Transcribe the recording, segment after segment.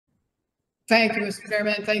Thank you, Mr.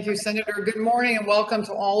 Chairman. Thank you, Senator. Good morning and welcome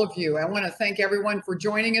to all of you. I want to thank everyone for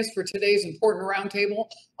joining us for today's important roundtable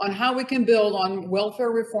on how we can build on welfare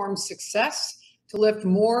reform success to lift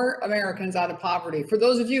more Americans out of poverty. For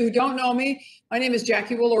those of you who don't know me, my name is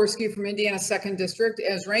Jackie Walorski from Indiana's 2nd District.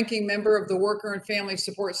 As ranking member of the Worker and Family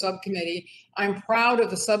Support Subcommittee, I'm proud of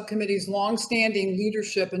the subcommittee's longstanding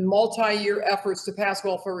leadership and multi-year efforts to pass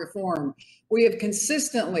welfare reform. We have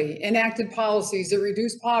consistently enacted policies that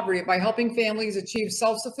reduce poverty by helping families achieve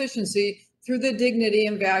self-sufficiency through the dignity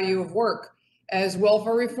and value of work. As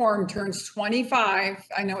welfare reform turns 25,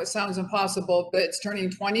 I know it sounds impossible, but it's turning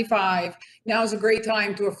 25. Now is a great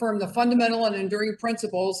time to affirm the fundamental and enduring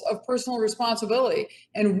principles of personal responsibility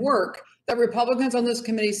and work that Republicans on this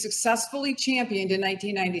committee successfully championed in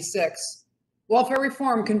 1996. Welfare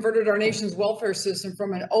reform converted our nation's welfare system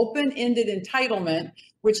from an open-ended entitlement,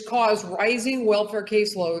 which caused rising welfare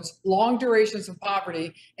caseloads, long durations of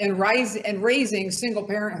poverty, and raising single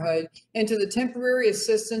parenthood, into the Temporary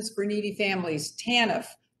Assistance for Needy Families, TANF,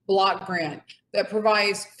 block grant that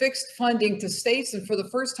provides fixed funding to states and for the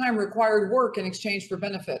first time required work in exchange for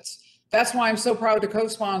benefits. That's why I'm so proud to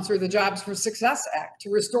co-sponsor the Jobs for Success Act to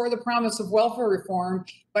restore the promise of welfare reform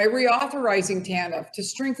by reauthorizing TANF to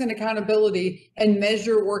strengthen accountability and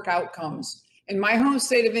measure work outcomes. In my home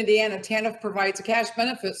state of Indiana, TANF provides a cash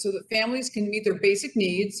benefit so that families can meet their basic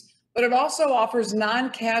needs, but it also offers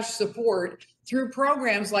non-cash support through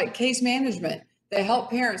programs like case management that help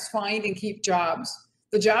parents find and keep jobs.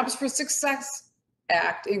 The Jobs for Success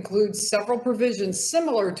Act includes several provisions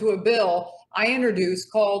similar to a bill I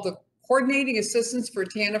introduced called the Coordinating Assistance for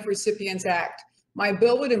TANF Recipients Act. My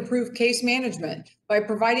bill would improve case management by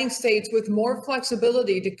providing states with more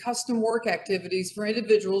flexibility to custom work activities for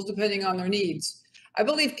individuals depending on their needs. I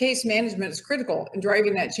believe case management is critical in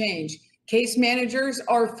driving that change. Case managers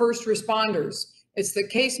are first responders. It's the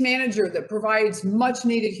case manager that provides much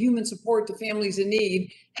needed human support to families in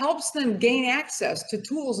need, helps them gain access to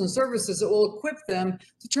tools and services that will equip them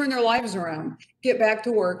to turn their lives around, get back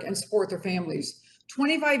to work, and support their families.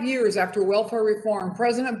 25 years after welfare reform,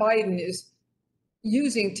 President Biden is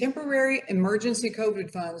using temporary emergency COVID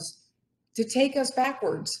funds to take us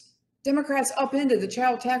backwards. Democrats upended the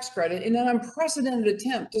child tax credit in an unprecedented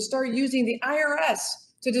attempt to start using the IRS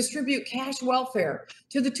to distribute cash welfare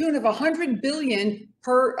to the tune of $100 billion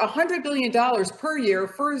per year,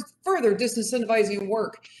 further disincentivizing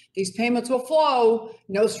work. These payments will flow,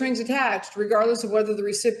 no strings attached, regardless of whether the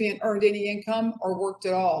recipient earned any income or worked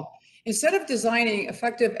at all. Instead of designing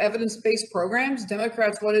effective evidence-based programs,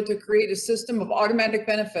 Democrats wanted to create a system of automatic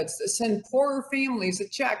benefits that send poorer families a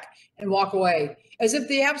check and walk away, as if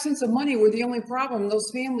the absence of money were the only problem those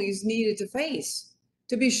families needed to face.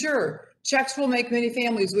 To be sure, checks will make many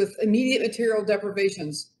families with immediate material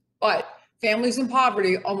deprivations, but families in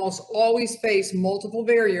poverty almost always face multiple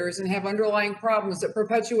barriers and have underlying problems that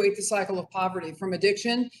perpetuate the cycle of poverty, from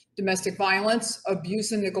addiction, domestic violence,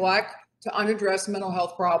 abuse and neglect, to unaddressed mental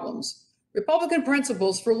health problems. Republican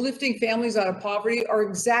principles for lifting families out of poverty are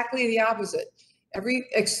exactly the opposite.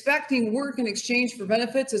 Expecting work in exchange for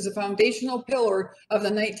benefits is a foundational pillar of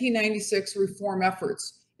the 1996 reform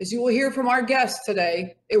efforts. As you will hear from our guests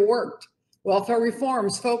today, it worked. Welfare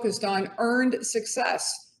reforms focused on earned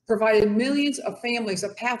success provided millions of families a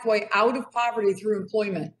pathway out of poverty through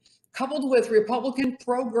employment. Coupled with Republican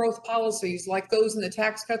pro-growth policies like those in the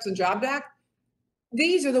Tax Cuts and Jobs Act,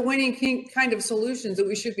 these are the winning kind of solutions that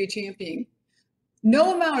we should be championing.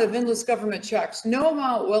 No amount of endless government checks, no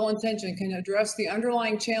amount well-intentioned can address the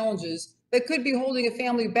underlying challenges that could be holding a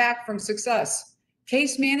family back from success.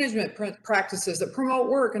 Case management practices that promote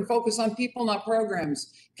work and focus on people, not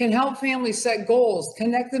programs, can help families set goals,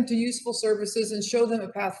 connect them to useful services, and show them a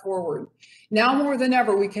path forward. Now more than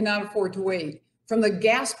ever, we cannot afford to wait. From the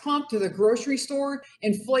gas pump to the grocery store,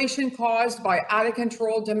 inflation caused by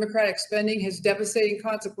out-of-control Democratic spending has devastating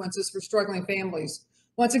consequences for struggling families.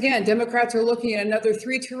 Once again, Democrats are looking at another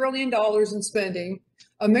 $3 trillion in spending.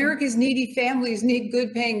 America's needy families need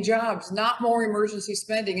good-paying jobs, not more emergency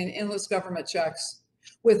spending and endless government checks.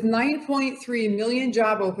 With 9.3 million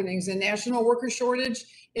job openings and national worker shortage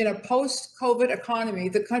in a post-COVID economy,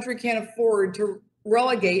 the country can't afford to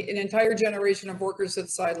relegate an entire generation of workers to the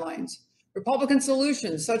sidelines. Republican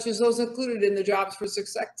solutions, such as those included in the Jobs for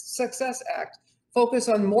Success Act, focus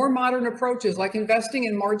on more modern approaches like investing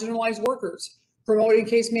in marginalized workers, promoting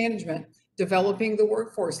case management, developing the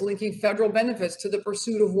workforce, linking federal benefits to the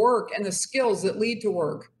pursuit of work and the skills that lead to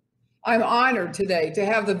work. I'm honored today to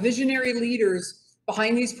have the visionary leaders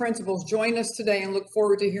behind these principles join us today and look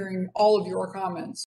forward to hearing all of your comments.